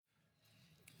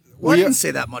Well, I didn't say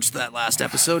that much that last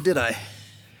episode, did I?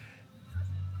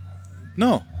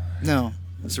 No. No.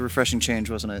 It was a refreshing change,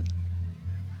 wasn't it?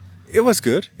 It was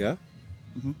good, yeah.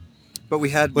 Mm-hmm. But we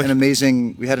had an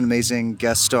amazing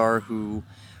guest star who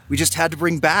we just had to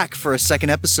bring back for a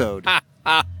second episode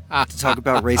to talk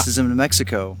about racism in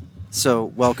Mexico.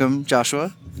 So, welcome,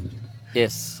 Joshua.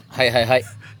 Yes. Hi.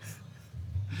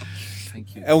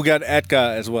 Thank you. And we got Edgar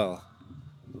as well.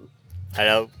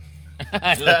 Hello.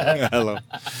 Hello.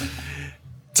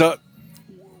 So,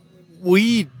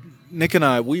 Nick and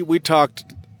I talked.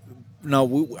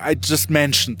 No, I just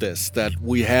mentioned this, that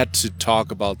we had to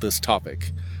talk about this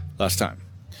topic last time.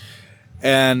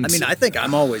 And I mean, I think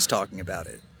I'm always talking about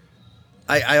it.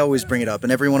 I always bring it up.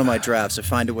 In every one of my drafts, I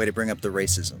find a way to bring up the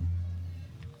racism.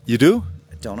 You do?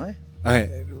 Don't I?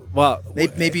 Well,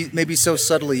 maybe so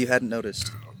subtly you hadn't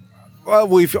noticed. Well,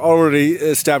 we've already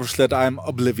established that I'm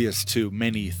oblivious to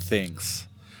many things.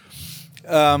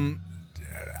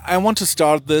 I want to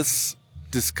start this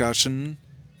discussion,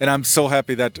 and I'm so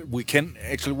happy that we can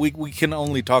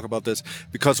only talk about this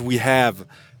because we have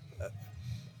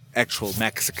actual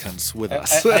Mexicans with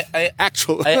us.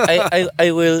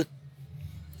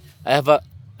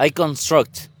 I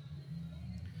construct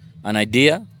an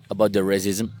idea about the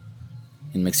racism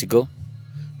in Mexico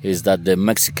is that the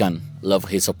Mexican love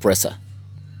his oppressor.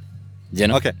 You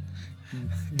know? Okay.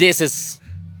 This is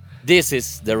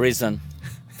the reason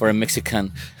for a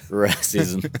Mexican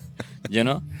racism. You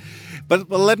know? But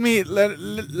let me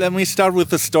start with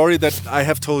the story that I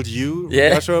have told you,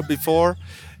 Joshua, before,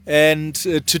 and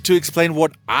to explain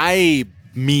what I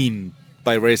mean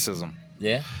by racism.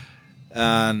 Yeah.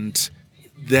 And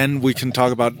then we can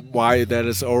talk about why that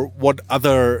is, or what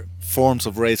other forms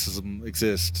of racism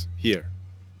exist here.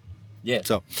 Yeah.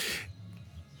 So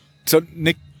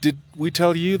Nick, did we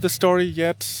tell you the story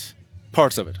yet?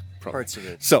 Parts of it, probably. Parts of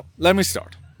it. So let me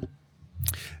start.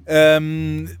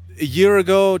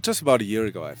 Just about a year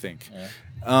ago, I think. Yeah.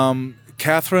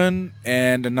 Catherine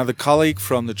and another colleague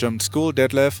from the German school,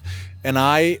 Detlef, and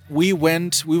we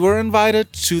were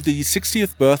invited to the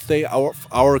 60th birthday of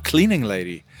our cleaning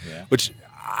lady, which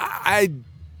I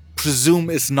presume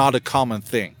is not a common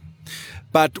thing.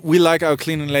 But we like our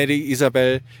cleaning lady,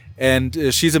 Isabel, and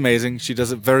she's amazing. She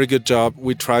does a very good job.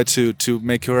 We try to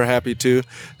make her happy too.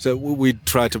 So we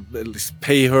try to at least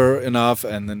pay her enough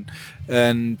and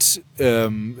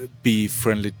be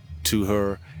friendly to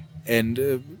her.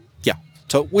 And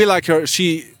so we like her.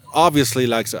 She obviously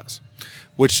likes us,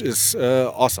 which is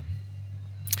awesome.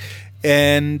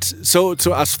 And so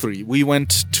to us three, we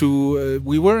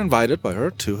were invited by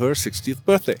her to her 60th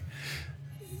birthday.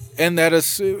 And it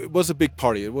was a big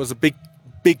party. It was a big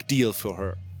deal for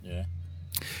her. Yeah.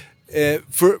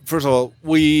 First of all,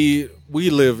 we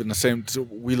live in the same.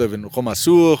 We live in Roma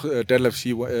Sur. Detlef,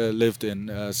 she lived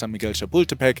in San Miguel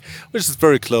Chapultepec, which is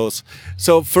very close.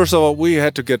 So first of all, we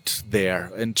had to get there,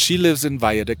 and she lives in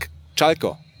Valle de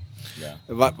Chalco. Yeah.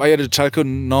 Valle de Chalco.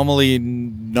 Normally,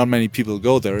 not many people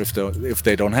go there if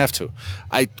they don't have to.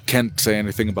 I can't say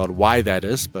anything about why that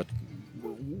is, but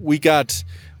we get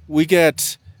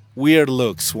weird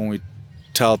looks when we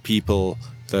tell people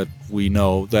that we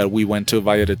know that we went to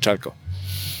Valle de Chalco.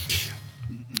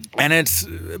 And it's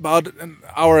about an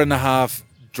hour and a half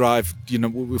drive. You know,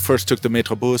 we first took the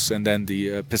Metrobus and then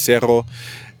the Pecero,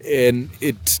 and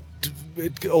it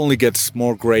only gets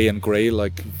more gray and gray,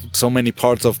 like so many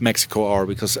parts of Mexico are,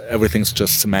 because everything's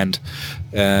just cement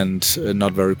and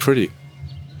not very pretty.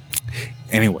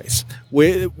 Anyways,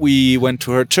 we went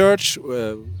to her church.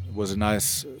 It was a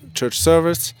nice church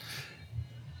service,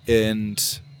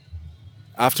 and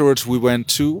afterwards we went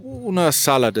to una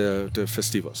sala de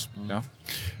festivos. Yeah.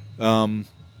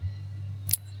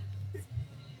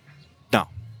 Now,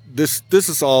 this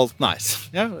is all nice.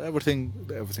 Yeah,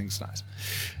 everything's nice.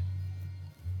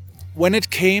 When it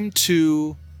came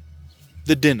to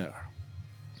the dinner,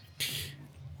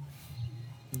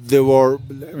 there were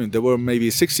maybe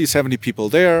 60, 70 people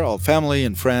there, all family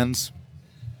and friends.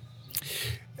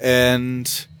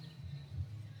 And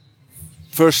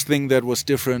first thing that was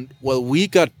different, well, we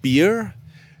got beer,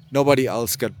 nobody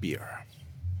else got beer.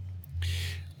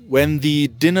 When the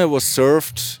dinner was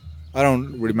served, I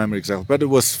don't remember exactly, but it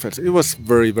was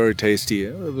very, very tasty.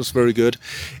 It was very good.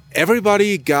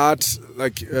 Everybody got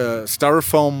like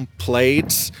styrofoam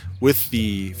plates with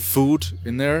the food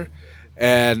in there,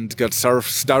 and got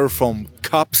styrofoam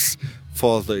cups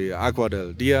for the agua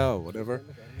del dia or whatever.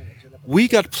 We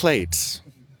got plates.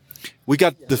 We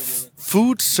got the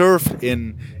food served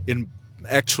in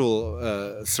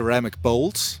actual ceramic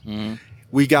bowls. Mm-hmm.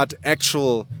 We got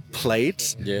actual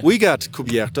plates. Yeah. We got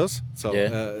cubiertos, so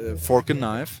Yeah. fork and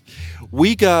knife.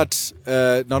 We got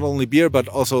not only beer but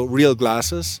also real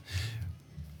glasses.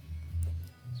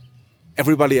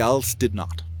 Everybody else did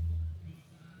not.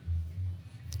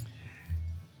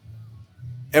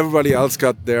 Everybody else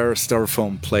got their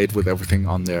styrofoam plate with everything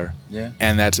on there. Yeah.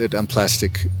 And that's it, and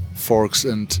plastic forks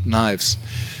and knives.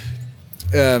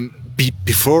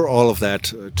 Before all of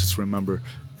that, just remember,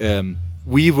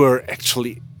 we were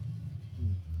actually...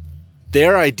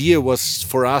 Their idea was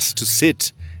for us to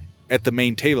sit at the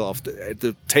main table, at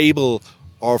the table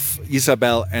of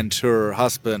Isabel and her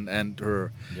husband and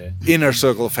her inner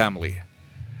circle family.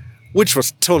 Which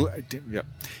was totally... Yeah,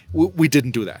 we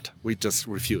didn't do that. We just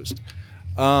refused.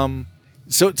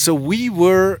 So we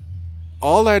were,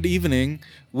 all that evening,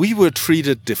 we were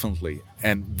treated differently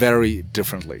and very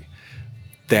differently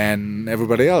than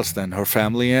everybody else, than her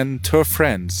family and her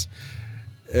friends.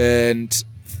 And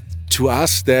to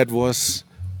us, that was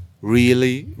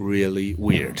really, really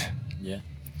weird. Yeah.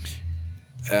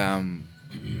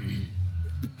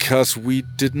 Because we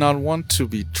did not want to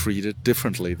be treated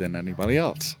differently than anybody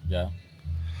else. Yeah.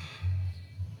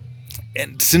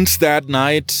 And since that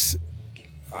night,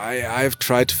 I've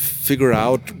tried to figure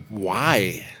out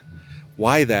why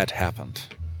that happened.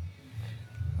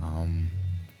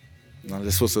 Now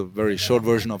this was a very short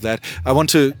version of that. I want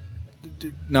to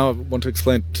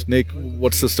explain to Nick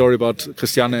what's the story about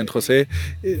Christiane and Jose.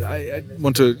 I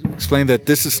want to explain that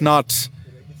this is not.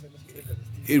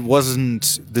 It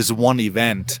wasn't this one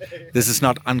event. This is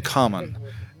not uncommon.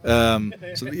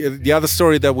 So the other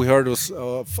story that we heard was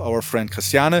of our friend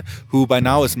Christiane, who by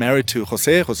now is married to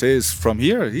Jose. Jose is from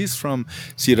here. He's from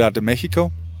Ciudad de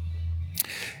Mexico.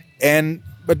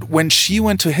 But when she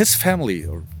went to his family,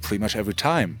 or pretty much every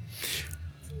time,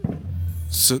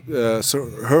 so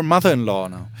her mother-in-law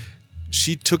now,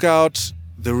 she took out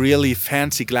the really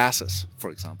fancy glasses, for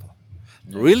example.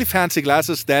 Really fancy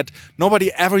glasses that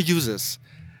nobody ever uses.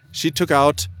 She took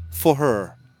out for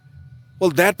her.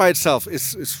 Well, that by itself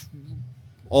is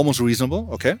almost reasonable.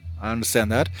 Okay, I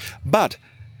understand that. But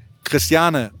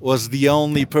Christiane was the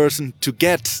only person to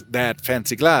get that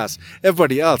fancy glass.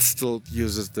 Everybody else still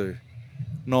uses the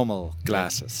normal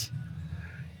glasses.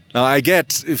 Now, I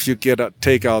get if you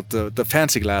take out the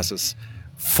fancy glasses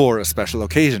for a special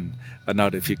occasion, but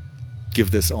not if you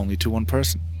give this only to one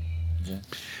person. Yeah.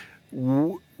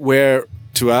 Where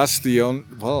to us the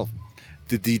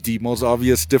most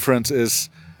obvious difference is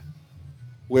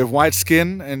we have white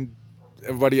skin and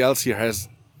everybody else here has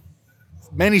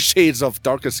many shades of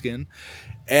darker skin.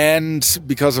 And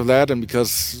because of that, and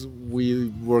because we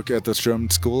work at this German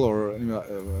school or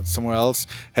somewhere else,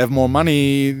 have more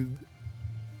money,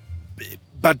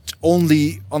 but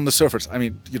only on the surface. I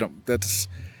mean, that's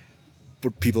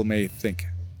what people may think.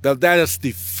 That is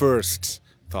the first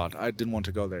thought. I didn't want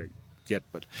to go there yet.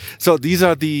 But so these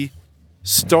are the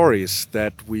stories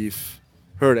that we've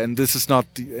heard, and this is not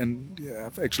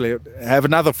actually I have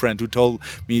another friend who told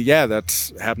me,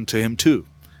 that's happened to him too,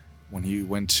 when he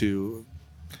went to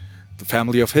the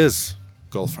family of his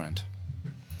girlfriend.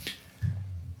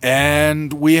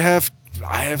 And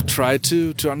I have tried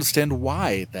to understand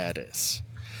why that is.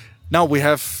 Now we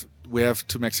have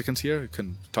two Mexicans here who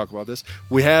can talk about this.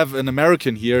 We have an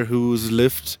American here who's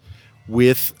lived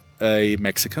with a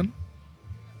Mexican.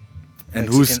 And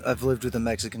I've lived with a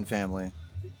Mexican family.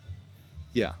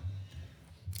 Yeah.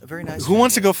 A very nice. Who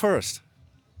wants to go first?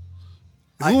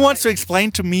 Who wants to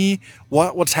explain to me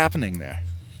what's happening there?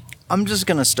 I'm just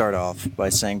going to start off by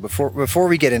saying before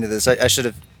we get into this, I should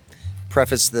have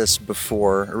prefaced with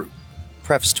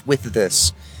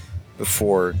this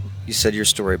before you said your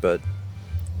story. But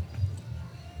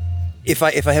if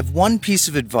I have one piece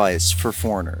of advice for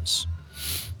foreigners,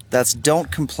 that's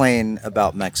don't complain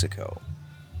about Mexico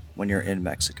when you're in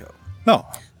Mexico. No.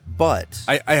 But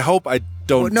I hope I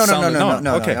don't. No,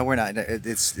 Okay. No, we're not. And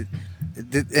this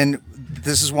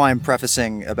is why I'm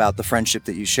prefacing about the friendship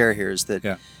that you share here is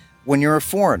that when you're a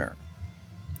foreigner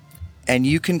and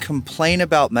you can complain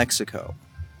about Mexico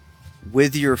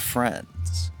with your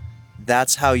friends,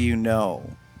 that's how you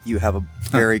know you have a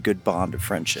very good bond of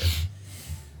friendship.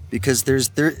 Because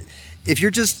if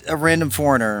you're just a random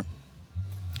foreigner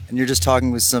and you're just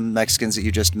talking with some Mexicans that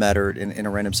you just met or in a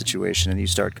random situation and you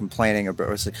start complaining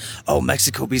about, say, oh,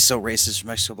 Mexico be so racist,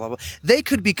 Mexico, blah, blah. They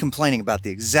could be complaining about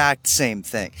the exact same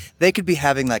thing. They could be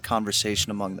having that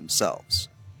conversation among themselves.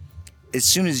 As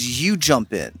soon as you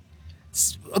jump in,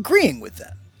 agreeing with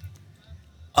them,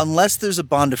 unless there's a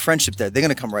bond of friendship there, they're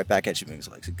going to come right back at you and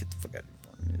be like, get the fuck out of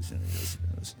here.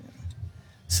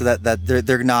 So that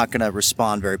they're not going to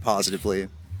respond very positively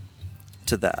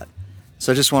to that.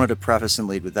 So I just wanted to preface and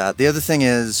lead with that. The other thing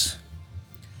is,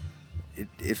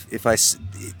 if this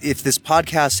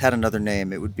podcast had another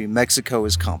name, it would be Mexico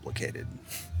is Complicated.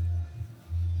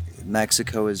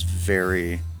 Mexico is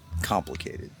very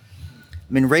complicated.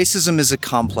 I mean, racism is a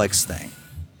complex thing,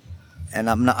 and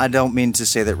I don't mean to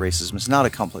say that racism is not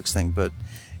a complex thing, but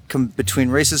between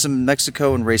racism in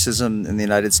Mexico and racism in the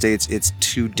United States, it's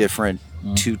two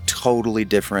totally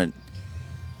different.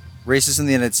 Racism in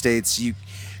the United States,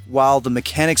 while the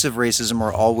mechanics of racism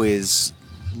are always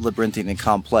labyrinthine and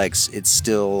complex, it's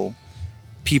still,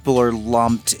 people are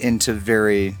lumped into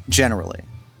very generally.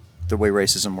 The way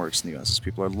racism works in the U.S. is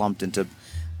people are lumped into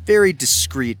very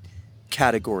discrete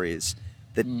categories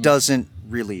that doesn't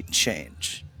really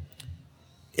change.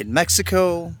 In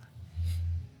Mexico,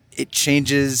 it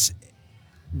changes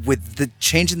with the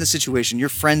change in the situation. Your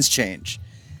friends change.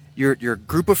 Your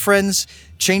group of friends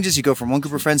changes. You go from one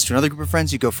group of friends to another group of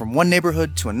friends. You go from one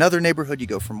neighborhood to another neighborhood. You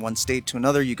go from one state to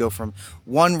another. You go from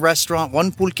one restaurant,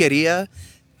 one pulqueria,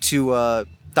 to a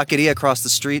taqueria across the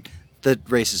street. The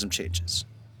racism changes.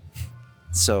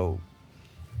 So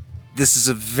this is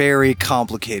a very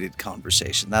complicated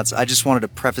conversation. I just wanted to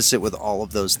preface it with all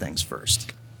of those things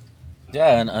first.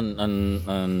 Yeah,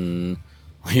 and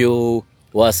you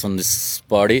was on this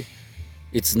party.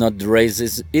 It's not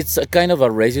racist. It's a kind of a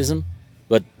racism,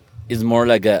 but it's more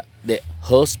like the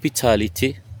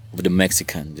hospitality of the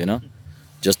Mexicans, you know,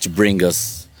 just to bring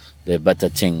us the better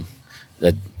thing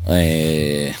that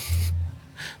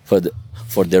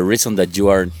for the reason that you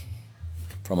are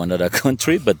from another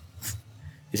country, but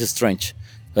it's strange.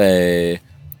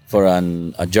 For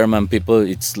a German people,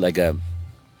 it's like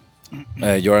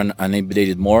you're an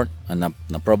uninvited more, and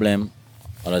no problem.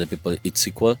 A lot of people, it's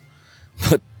equal,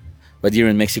 but here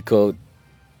in Mexico,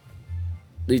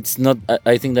 it's not.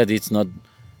 I think that it's not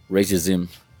racism.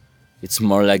 It's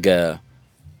more like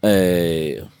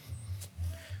when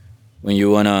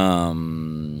you wanna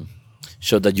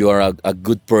show that you are a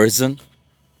good person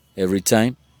every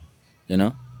time, you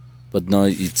know. But no,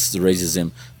 it's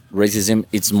racism. Racism,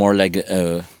 it's more like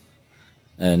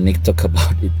Nick talk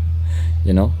about it,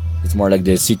 you know. It's more like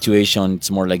the situation.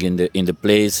 It's more like in the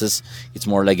places. It's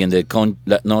more like in the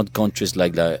not countries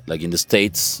like in the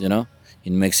States, you know,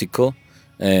 in Mexico.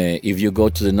 If you go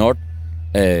to the north,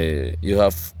 you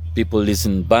have people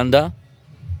listen banda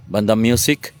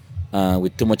music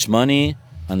with too much money,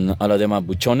 and all of them are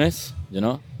buchones, you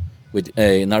know, with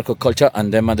narco culture,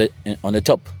 and them on the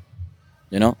top,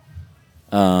 you know.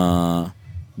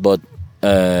 But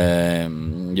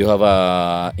you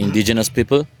have indigenous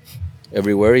people.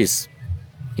 Everywhere is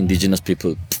indigenous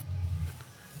people.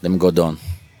 Them go down.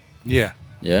 Yeah.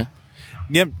 Yeah.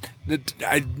 Yeah.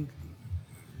 I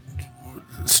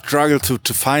struggle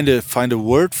to find a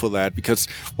word for that, because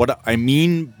what I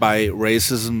mean by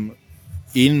racism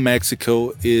in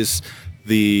Mexico is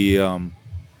the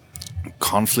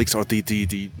conflicts or the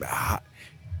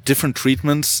different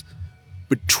treatments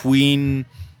between.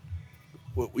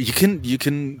 You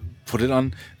can put it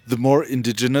on, the more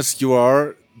indigenous you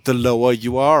are, the lower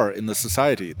you are in the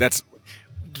society. That's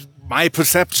my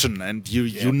perception, and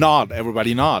you nod.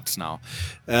 Everybody nods now.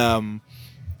 And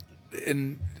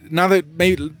now that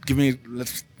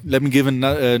let me give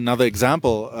another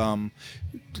example.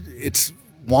 It's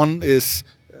one is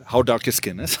how dark your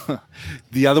skin is.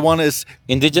 The other one is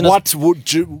indigenous. What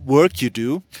work you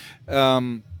do.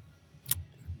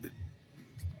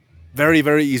 Very,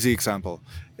 very easy example.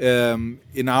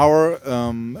 In our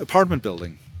apartment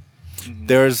building,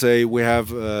 we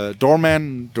have a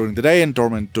doorman during the day and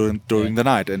doorman during the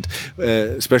night, and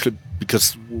especially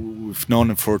because we've known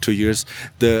him for 2 years,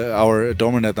 our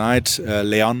doorman at night,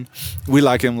 Leon, we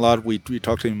like him a lot. We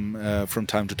talk to him from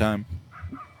time to time,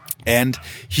 and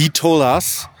he told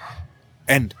us,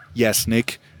 and yes,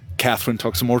 Nick, Catherine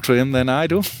talks more to him than I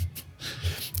do.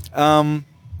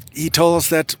 He told us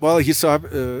that, well, he's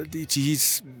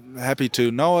happy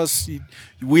to know us.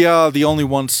 We are the only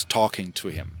ones talking to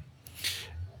him.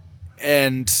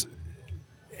 And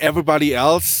everybody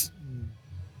else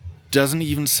doesn't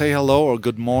even say hello or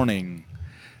good morning.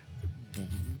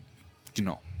 You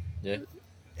know. Yeah.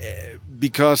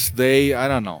 Because they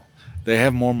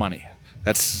have more money.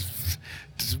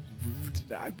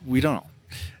 We don't know.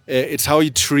 It's how you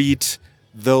treat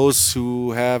those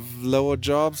who have lower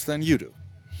jobs than you do.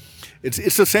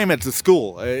 It's the same at the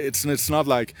school. It's not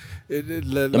like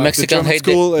the Mexican hate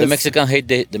the Mexican hate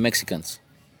the Mexicans.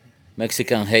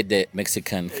 Mexican hate the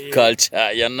Mexican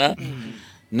culture, you know.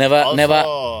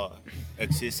 Never.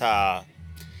 Exists a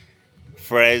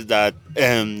phrase that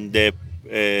the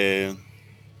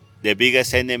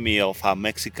biggest enemy of a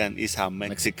Mexican is a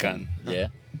Mexican. Yeah.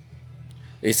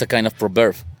 It's a kind of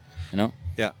proverb, you know.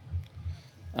 Yeah.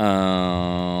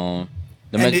 The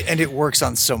And Me- it works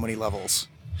on so many levels.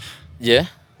 yeah,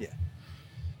 Yeah.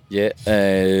 yeah.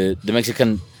 The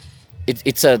Mexican,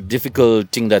 it's a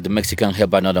difficult thing that the Mexican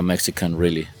help another Mexican,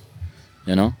 really,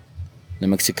 you know. The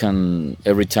Mexican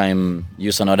every time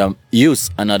use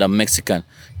another Mexican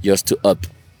just to up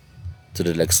to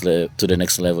the to the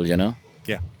next level, you know.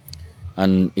 Yeah.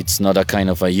 And it's not a kind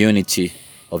of a unity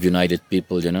of united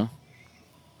people, you know.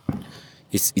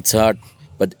 It's hard,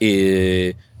 but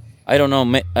I don't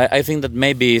know. I think that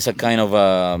maybe it's a kind of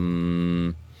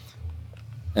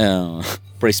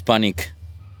pre-Hispanic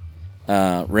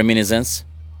reminiscence,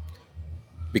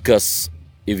 because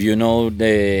if you know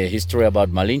the history about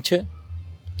Malinche,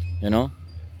 you know,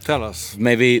 Tell us.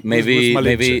 maybe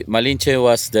Malinche? Malinche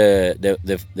was A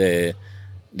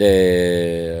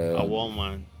the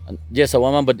woman. yes, a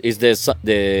woman, but is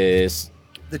The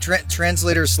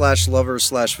translator slash lover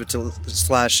slash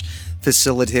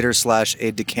facilitator slash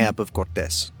aide de camp of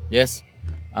Cortes. yes,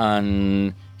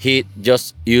 and he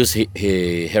just used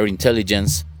her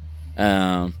intelligence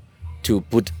to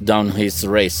put down his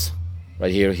race,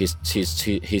 right here,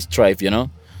 his tribe, you know,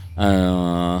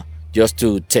 just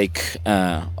to take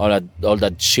all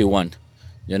that she want,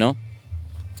 you know,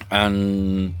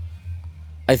 and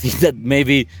I think that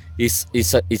maybe it's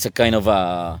a kind of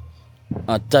a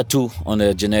tattoo on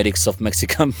the genetics of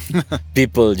Mexican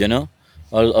people, you know,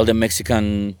 all the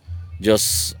Mexican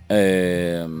just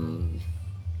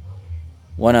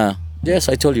wanna, yes,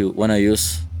 I told you, wanna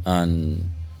use and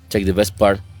take the best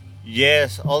part.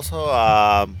 Yes, also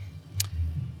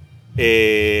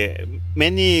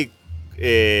many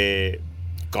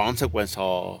consequences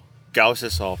or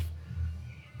causes of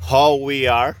how we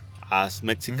are as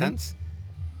Mexicans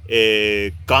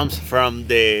comes from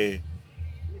the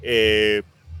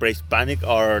pre-Hispanic,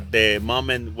 or the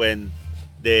moment when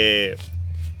the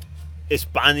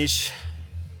Spanish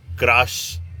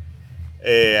crushed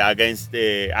against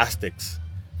the Aztecs.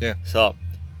 Yeah. So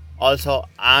also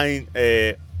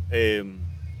a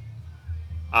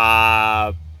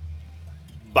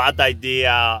bad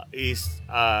idea is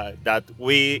that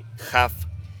we have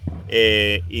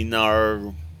in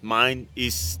our mind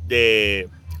is the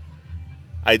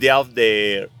idea of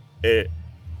the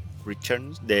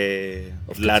returns, the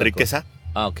Of la Quetzalcoatl. riqueza,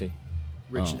 Okay.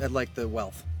 Rich, Oh. like the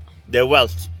wealth. the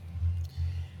wealth.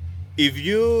 If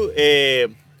you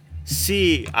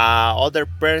see other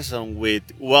person with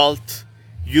wealth,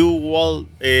 you will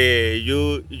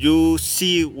you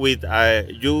see it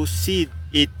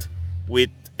with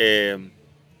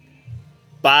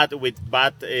bad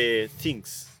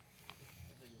things.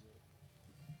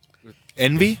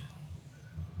 Envy?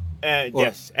 Or-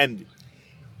 Yes, and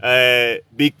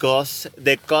because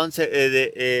the concept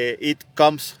it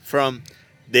comes from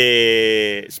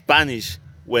the Spanish.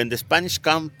 When the Spanish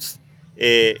comes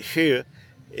here,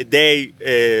 they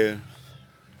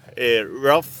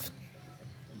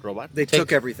robar. They Take-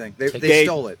 took everything. They They-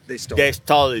 stole it. They stole They it.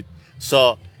 stole it.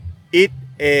 So it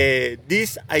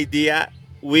this idea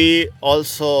we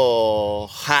also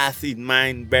have in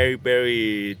mind very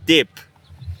very deep.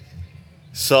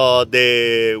 So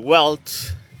the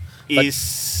wealth But- is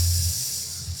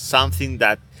something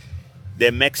that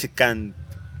the Mexican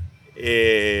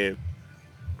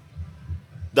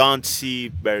don't see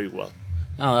very well.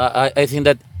 No, I think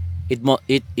that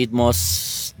it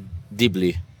most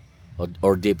deeply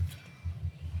or deep.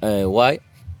 Why?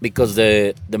 Because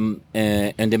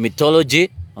in the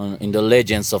mythology, in the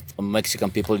legends of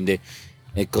Mexican people, in the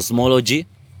cosmology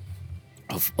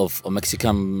of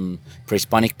Mexican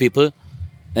pre-Hispanic people,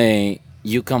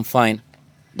 you can find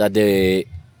that the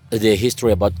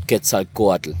history about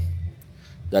Quetzalcoatl.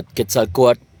 That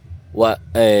Quetzalcoatl,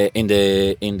 in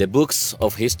the books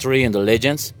of history and the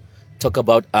legends, talk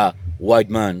about a white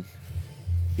man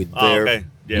with Oh, beard, okay.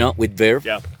 Yeah. you know, with beard,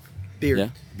 Yeah. Beard. yeah,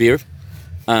 beard,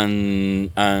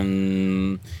 and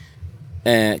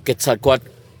Quetzalcoatl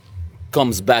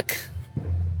comes back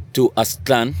to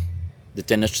Aztlan, the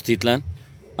Tenochtitlan,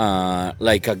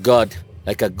 like a god,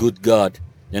 like a good god,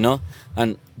 you know.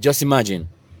 And just imagine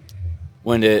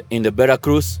when in the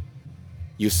Veracruz,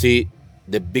 you see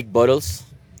the big bottles,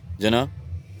 you know,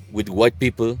 with white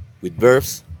people, with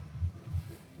verbs,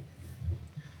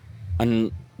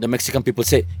 and the Mexican people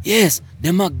say, yes,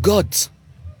 them are gods,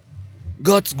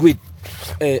 gods with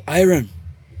iron,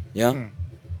 yeah,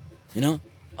 you know,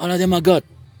 all of them are god,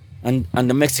 and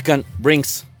the Mexican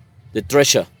brings the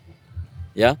treasure,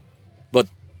 yeah, but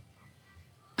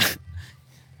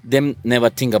them never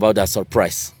think about that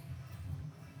surprise.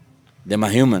 Them are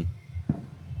human,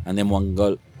 and them want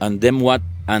gold, and them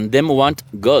want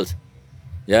gold,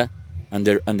 yeah. and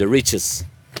the riches.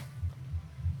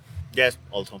 Yes,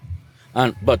 also.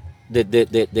 And but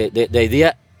the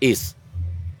idea is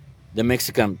the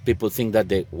Mexican people think that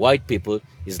the white people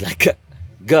is like a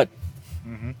God.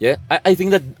 Yeah, I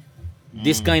think that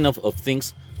these kind of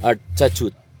things are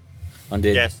tattooed on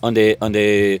the Yes.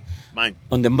 Mine.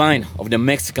 on the mind of the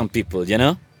Mexican people, you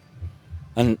know.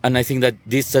 And I think that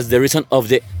this is the reason of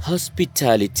the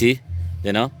hospitality,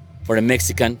 you know, for the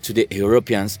Mexican to the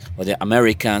Europeans or the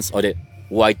Americans or the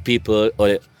white people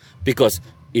because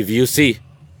if you see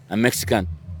a Mexican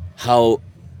how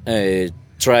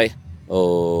try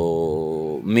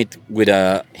or meet with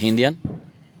a Indian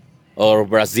or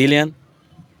Brazilian,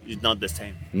 It's not the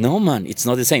same. no man, it's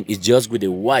not the same. It's just with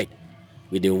the white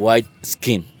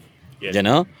skin, Yes. you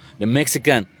know. The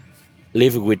Mexican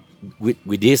live with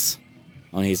this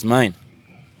on his mind.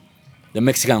 The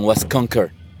Mexican was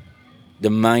conquered. The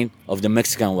mind of the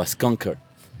Mexican was conquered,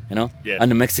 you know. Yes. And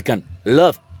the Mexican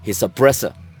loved his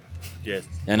oppressor, Yes.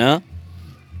 you know.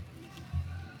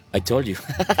 I told you.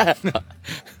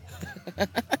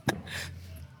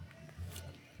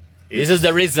 This is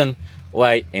the reason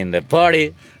why in the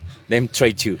party them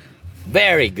treat you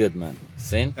very good, man.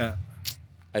 See? Yeah.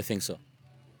 I think so.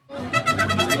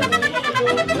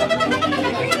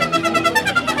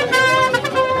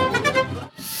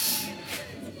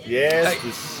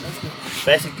 Yes.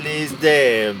 Basically, it's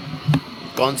the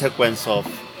consequence of.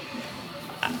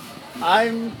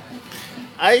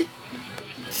 I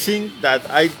think that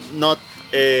I not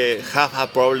have a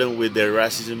problem with the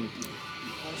racism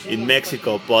in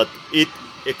Mexico, but it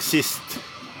exists.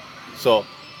 So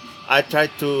I try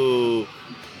to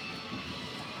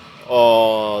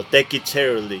take it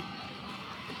seriously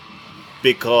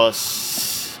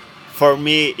because for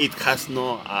me it has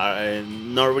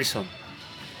no reason.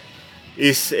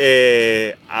 It's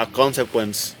a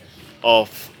consequence of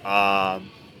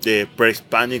the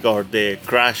pre-Hispanic or the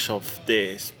crash of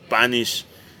the Spanish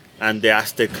and the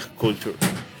Aztec culture,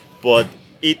 but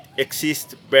it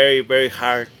exists very very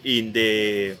hard in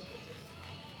the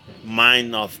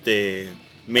mind of the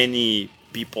many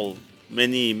people,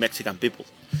 many Mexican people.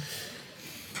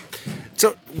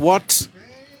 So what?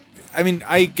 I mean,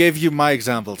 I gave you my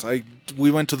examples.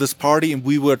 We went to this party and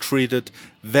we were treated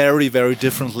very, very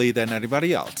differently than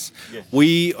anybody else. Yes.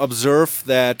 We observe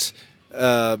that.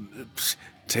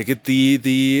 Take it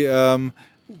the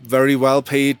very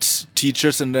well-paid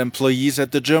teachers and employees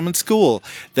at the German school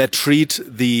that treat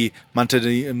the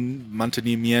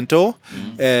mantenimiento,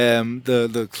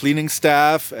 the cleaning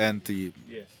staff and the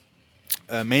Yes.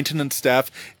 maintenance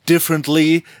staff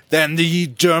differently than the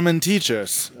German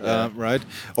teachers, right?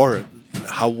 Or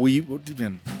how we would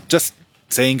even just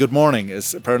saying good morning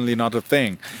is apparently not a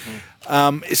thing.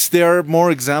 Is there more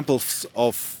examples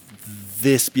of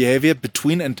this behavior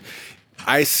between? And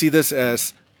I see this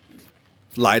as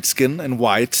light skin and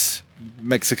white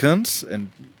Mexicans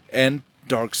and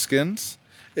dark skins.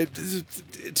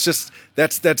 It's just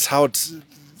that's how it's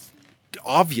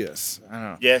obvious. I don't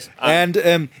know. Yes.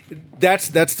 And that's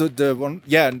the one.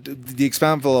 Yeah, and the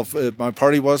example of my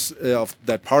party was of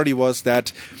that party was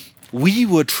that we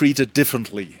were treated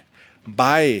differently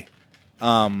by.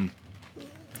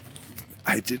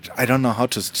 I don't know how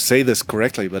to say this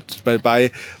correctly, but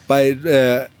by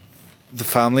the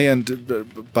family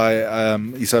and by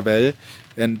Isabel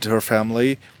and her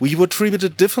family, we were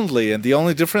treated differently, and the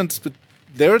only difference, but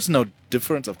there is no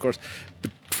difference, of course,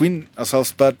 between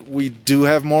ourselves, but we do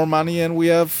have more money and we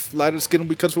have lighter skin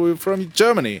because we're from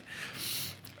Germany.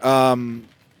 Are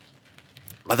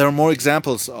there more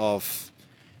examples of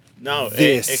No,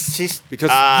 this? exists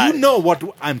Because you know what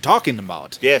I'm talking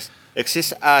about. Yes,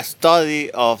 exists a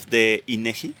study of the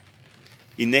INEGI.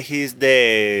 INEGI is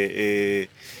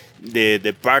the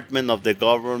department of the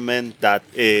government that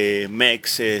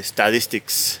makes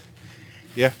statistics,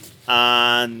 Yeah.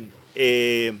 and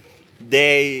they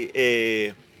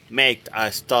make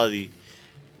a study,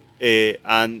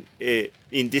 and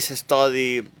in this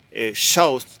study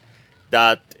shows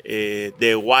that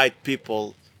the white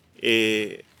people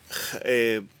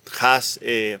has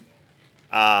a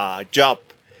job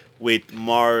with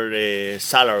more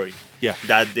salary Yeah.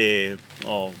 than the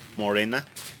morena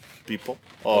people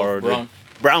or Of brown.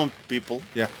 the brown people.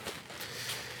 Yeah.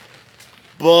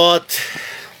 But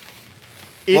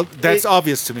Well, that's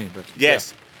obvious to me, but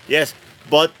yes, yes.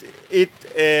 But it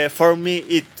for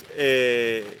me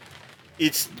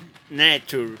it's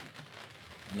nature.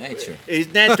 Nature.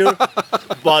 It's nature,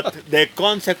 but the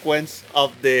consequence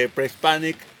of the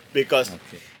pre-Hispanic because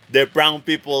the brown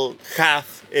people have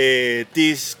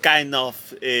this kind of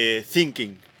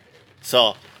thinking,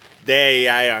 so they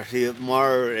are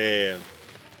more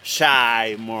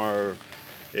shy, more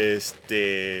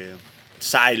este,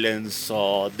 silence,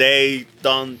 so they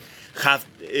don't have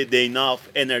the enough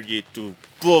energy to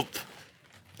put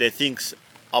the things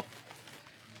up.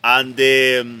 And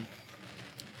the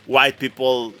white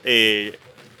people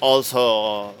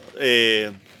also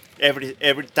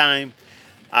every time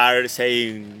are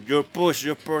saying you push,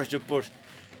 you push, you push.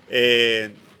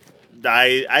 And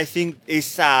I think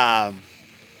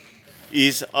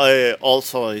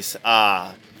also is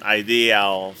a idea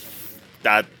of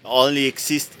that only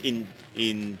exists in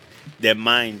the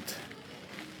mind.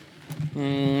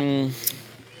 Mm,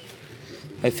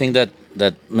 I think that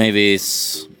maybe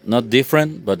it's not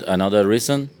different, but another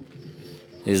reason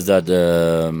is that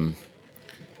the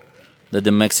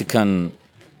Mexican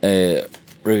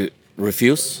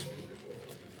refuse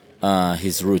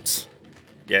his roots.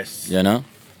 Yes. You know,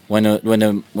 when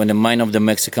the mind of the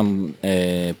Mexican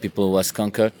people was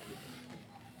conquered,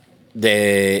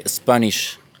 the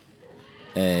Spanish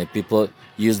people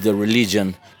used the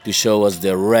religion to show us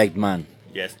the right man,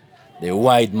 Yes. the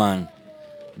white man,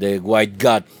 the white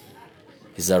God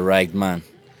is a right man.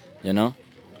 You know,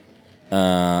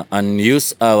 and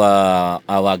use our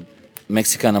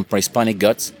Mexican and pre-Hispanic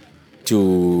gods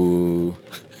to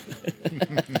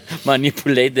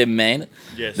manipulate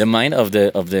Yes. the mind of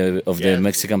the Yes.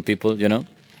 Mexican people, you know,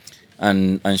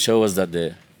 and show us that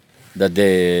the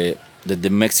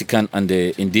Mexican and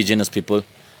the indigenous people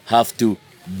have to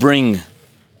bring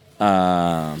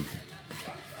a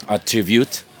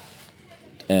tribute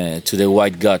to the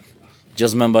white god.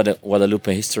 Just remember the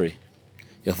Guadalupe history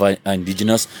of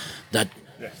indigenous that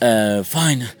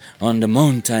find on the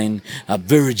mountain a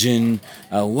virgin,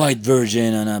 a white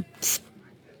virgin,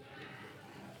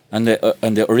 and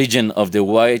the origin of the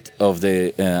white of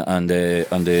the and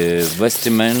the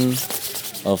vestment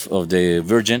of the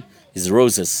virgin is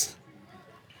roses.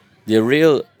 The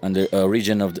real and the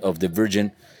origin of the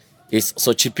virgin is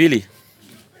Xochipilli,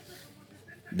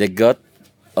 the god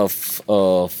of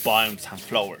Poems and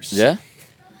flowers. yeah,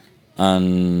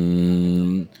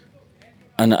 and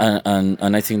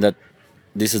and I think that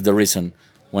this is the reason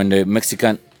when the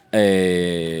Mexican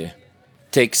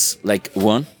takes like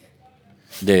one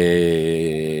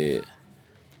the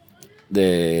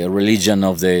religion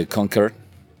of the conqueror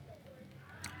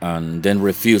and then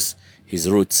refuse his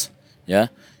roots. Yeah,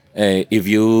 if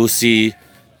you see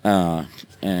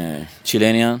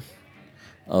Chilean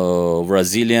or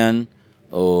Brazilian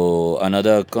or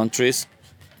another countries,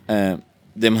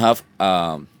 them have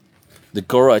the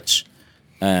courage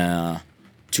uh,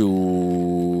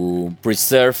 to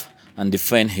preserve and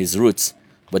defend his roots,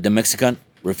 but the Mexican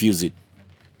refuse it.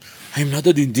 I'm not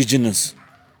an indigenous,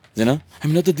 you know.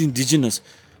 I'm not an indigenous.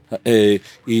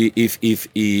 If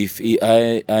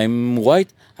I'm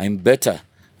white, I'm better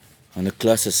on the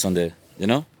classes on the, you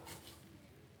know.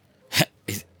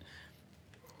 It-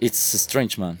 it's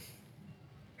strange, man.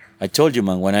 I told you,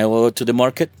 man. When I go to the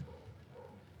market,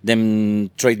 them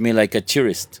treat me like a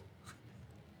tourist.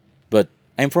 But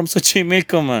I'm from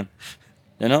Xochimilco, man.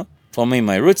 You know. For me,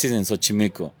 my roots is in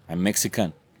Xochimilco. I'm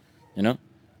Mexican. You know.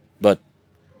 But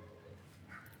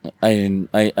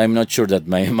I'm not sure that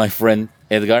my friend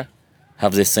Edgar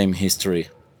have the same history,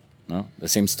 no, the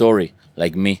same story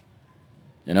like me,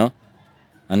 you know,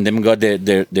 and them got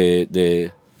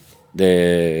the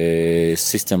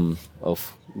system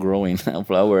of growing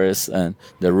flowers and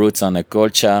the roots and the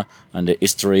culture and the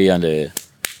history and the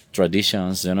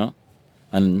traditions, you know,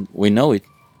 and we know it,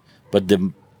 but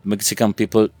the Mexican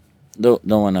people don't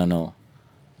wanna know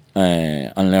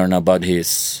and learn about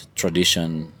his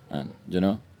tradition and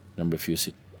them refuse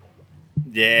it.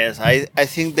 Yes, I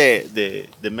think the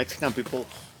Mexican people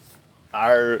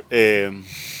are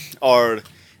or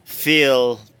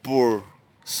feel poor,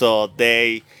 so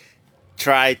they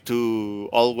try to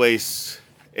always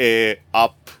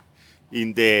up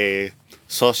in the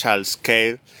social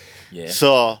scale. Yeah.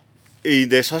 So in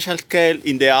the social scale,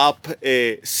 in the up,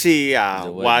 see a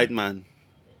The white white man.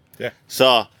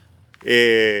 So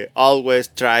always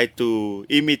try to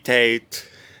imitate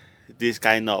this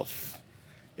kind of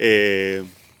uh,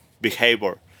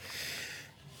 behavior.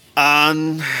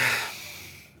 And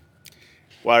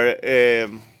what I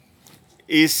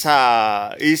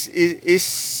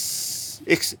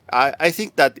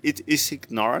think that it is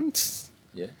ignorance.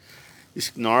 Yeah. It's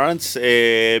ignorance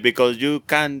because you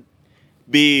can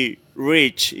be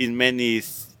rich in many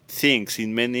things,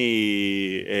 in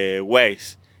many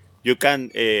ways. You can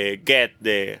get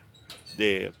the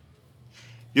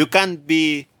you can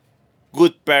be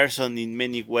good person in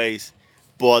many ways,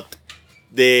 but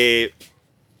the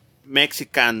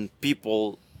Mexican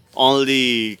people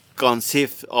only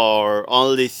conceive or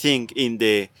only think in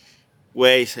the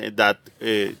ways that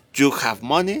you have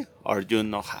money or you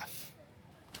not have.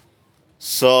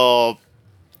 So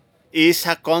it's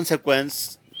a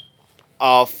consequence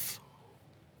of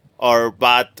our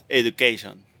bad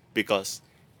education, because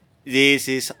this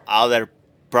is other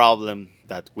problem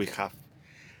that we have.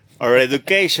 Our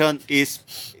education is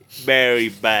very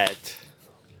bad,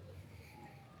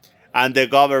 and the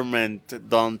government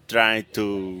don't try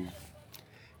to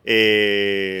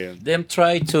Them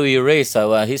try to erase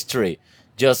our history.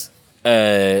 Just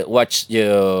watch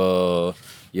your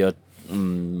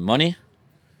money.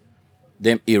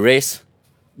 Them erase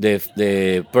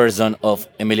the person of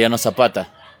Emiliano Zapata.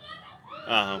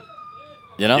 uh,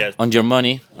 You know, Yes. on your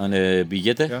money, on the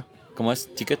billete. Yeah. ¿Cómo es?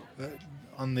 Ticket.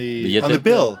 On the Billete. on the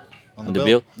bill. On the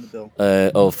bill The bill.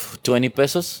 of 20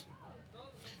 pesos.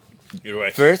 you're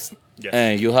right. First,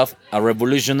 Yes. you have a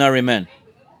revolutionary man,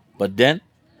 but then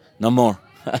no more.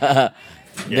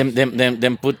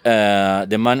 Them put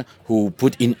the man who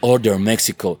put in order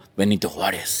Mexico, Benito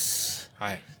Juarez.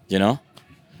 Hi. You know,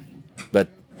 but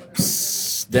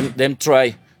them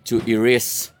try to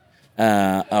erase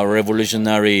our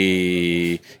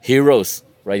revolutionary heroes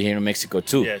right here in Mexico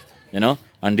too. Yes. You know,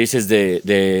 and this is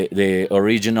the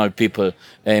original people.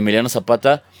 Emiliano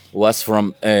Zapata was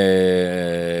from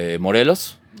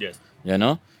Morelos. Yes. You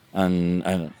know,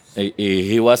 and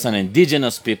he was an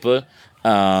indigenous people,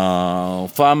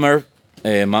 farmer,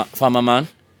 farmer man,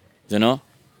 you know,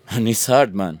 and it's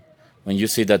hard, man, when you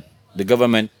see that the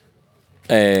government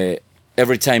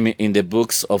every time in the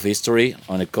books of history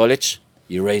on the college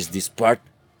erase this part,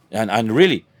 and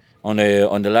really on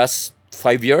the last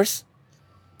 5 years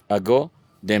ago,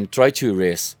 them try to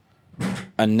erase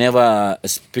and never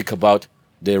speak about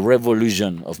the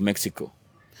revolution of Mexico.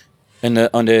 And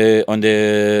on the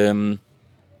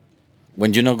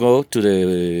when you not go to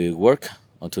the work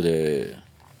or to the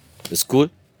school,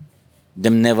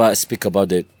 them never speak about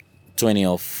the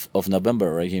 20th of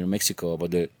November right here in Mexico,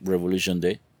 about the Revolution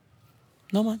Day.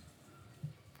 No, man,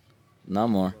 no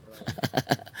more.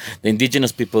 The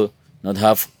indigenous people not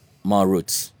have more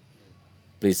roots,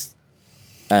 please.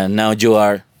 And now you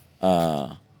are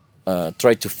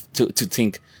try to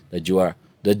think that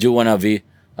you wanna be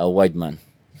a white man.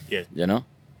 Yes. You know?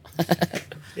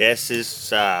 Yes,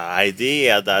 it's an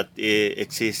idea that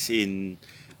exists in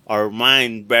our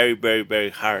mind very, very, very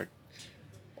hard.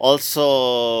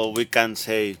 Also, we can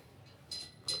say,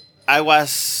 I was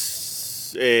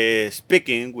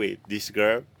speaking with this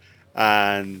girl,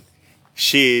 and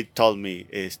she told me,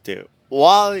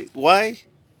 why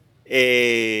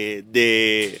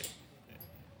the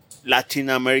Latin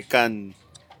American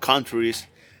countries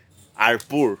are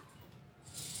poor.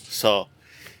 So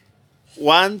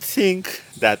one thing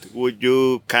that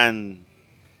you can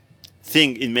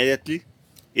think immediately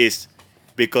is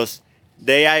because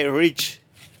they are rich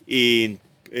in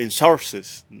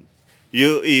sources.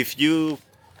 If you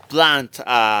plant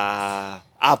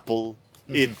apple,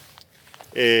 it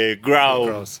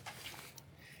grows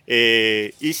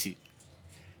easy,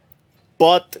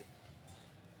 but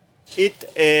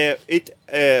it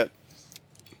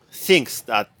thinks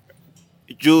that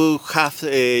you have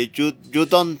you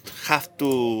don't have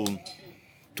to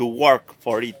work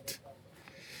for it.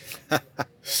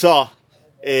 So,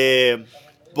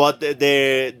 but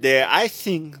the I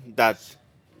think that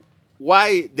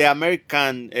why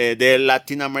the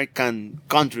Latin American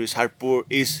countries are poor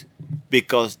is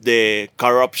because the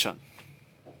corruption.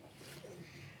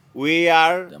 We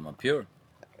are Them are pure.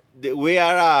 we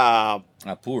are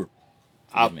Poor.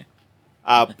 a, Forgive me.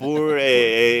 a poor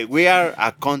we are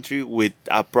a country with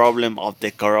a problem of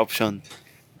the corruption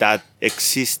that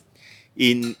exists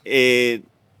in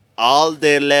all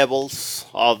the levels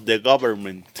of the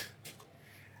government.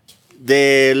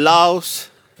 The laws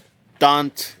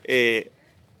don't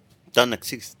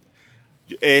exist.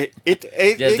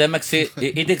 Yes, them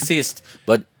it exists,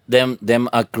 but them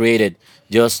are created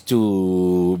just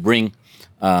to bring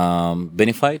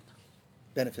benefits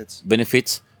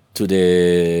to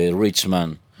the rich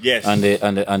man. Yes. And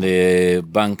the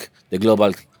bank, the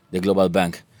global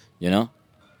bank. You know.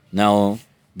 Now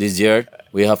this year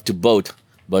we have to vote,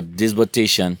 but this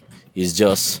votation is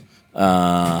just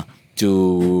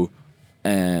to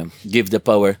give the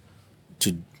power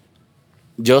to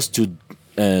just to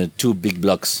two big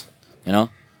blocks. You know,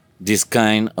 this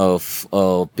kind of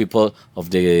people of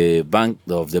the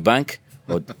bank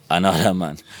or another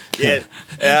man. Yes.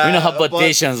 We don't have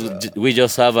votations. We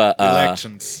just have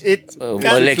Elections.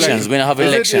 elections. We don't have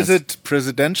elections. Is it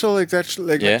presidential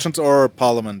elections or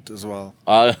parliament as well?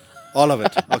 Uh, All of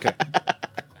it. Okay.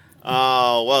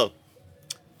 Well,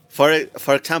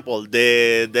 for example,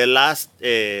 the last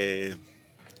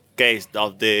case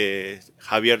of the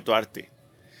Javier Duarte.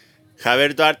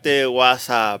 Javier Duarte was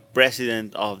a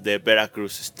president of the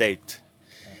Veracruz state.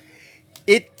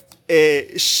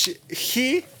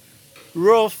 He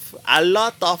robbed a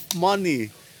lot of money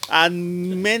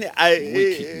and many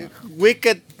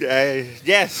wicked,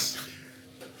 yes,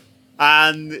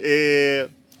 and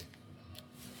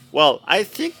well, I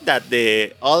think that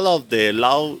the all of the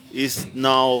law is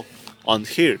now on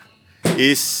here.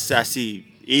 Is as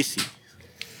easy.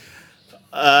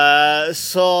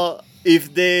 So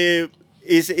if the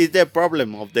is the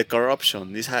problem of the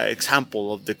corruption is an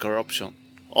example of the corruption.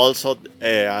 Also,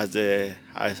 as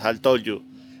I told you,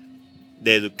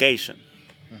 the education,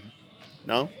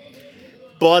 no.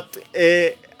 But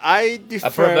I A differ.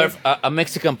 proverb, a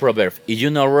Mexican proverb. If you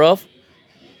know rough,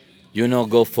 you know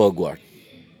go forward.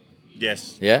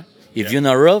 Yes. Yeah. If Yeah. you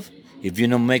know rough, if you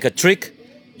know make a trick,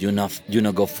 you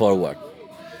know go forward.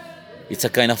 It's a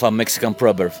kind of a Mexican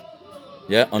proverb.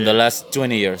 Yeah. On the Yeah. last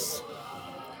 20 years.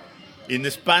 In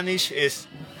Spanish is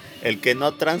el que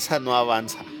no tranza no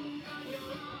avanza.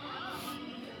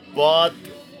 But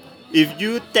if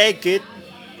you take it,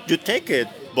 you take it.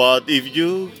 But if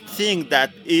you think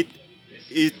that it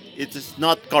is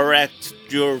not correct,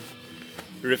 you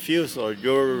refuse or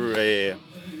you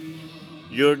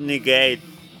negate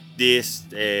this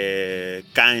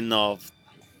kind of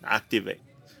activate.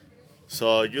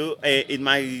 So in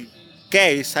my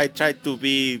case, I try to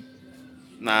be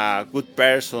a good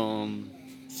person,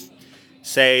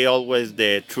 say always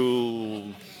the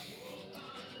true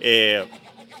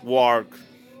work,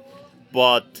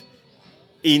 but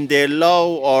in the law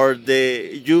or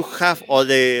the you have all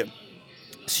the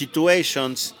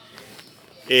situations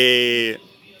uh,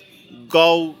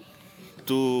 go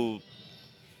to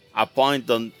a point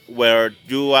on where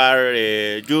you are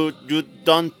you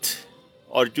don't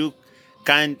or you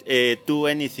can't do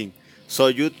anything, so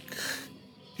you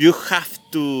have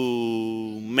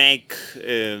to make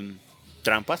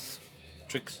trampas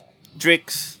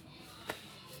tricks,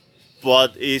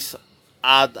 but is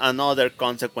add another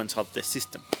consequence of the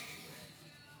system.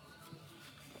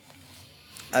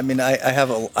 I mean, I have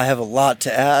a lot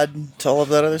to add to all of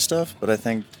that other stuff, but I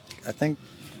think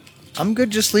I'm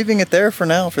good just leaving it there for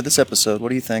now for this episode. What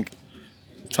do you think?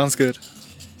 Sounds good.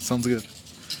 Sounds good.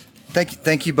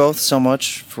 Thank you both so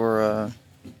much for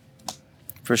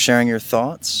sharing your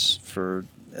thoughts, for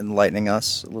enlightening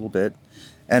us a little bit,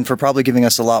 and for probably giving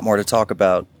us a lot more to talk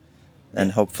about,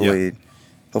 and hopefully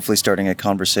starting a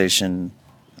conversation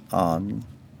on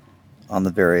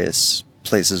the various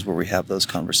places where we have those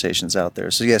conversations out there.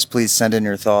 So yes, please send in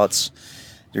your thoughts,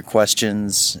 your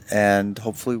questions, and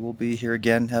hopefully we'll be here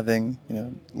again having,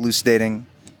 elucidating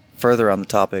further on the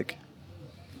topic.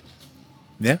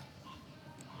 Yeah.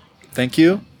 Thank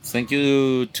you. Thank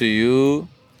you to you,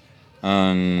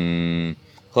 and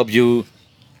hope you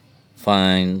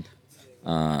find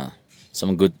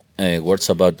some good words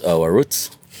about our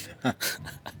roots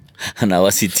and our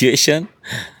situation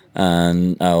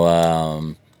and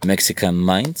our Mexican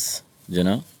minds,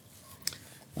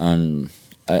 and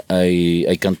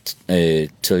I can't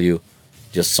tell you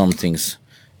just some things.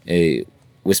 We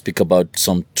speak about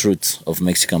some truths of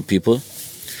Mexican people,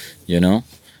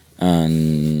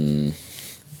 and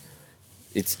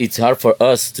it's hard for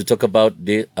us to talk about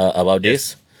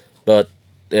this, but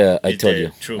I told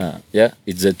you,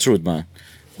 it's the truth, man.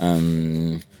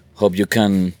 Hope you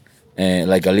can,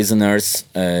 like a listeners,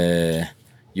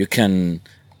 you can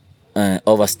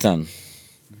understand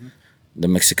the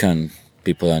Mexican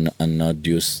people are not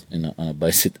used in a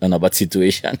bad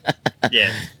situation.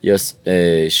 Yeah. Just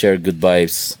share good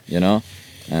vibes,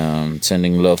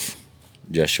 sending love,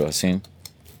 Joshua. Sing.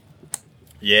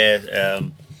 Yes.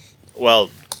 Well,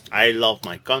 I love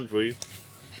my country,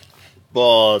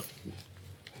 but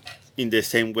in the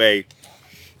same way,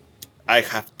 I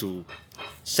have to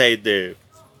say the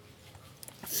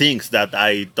things that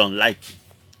I don't like.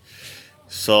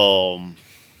 So,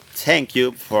 thank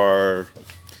you for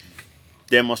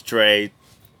demonstrate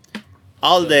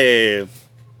all the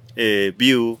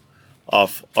view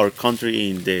of our country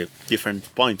in the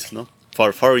different points, no?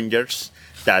 For foreigners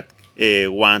that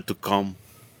want to come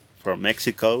from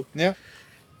Mexico. Yeah.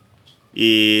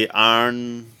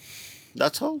 And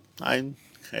that's all. I'm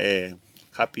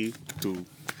happy to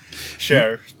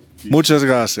share. Muchas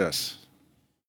gracias.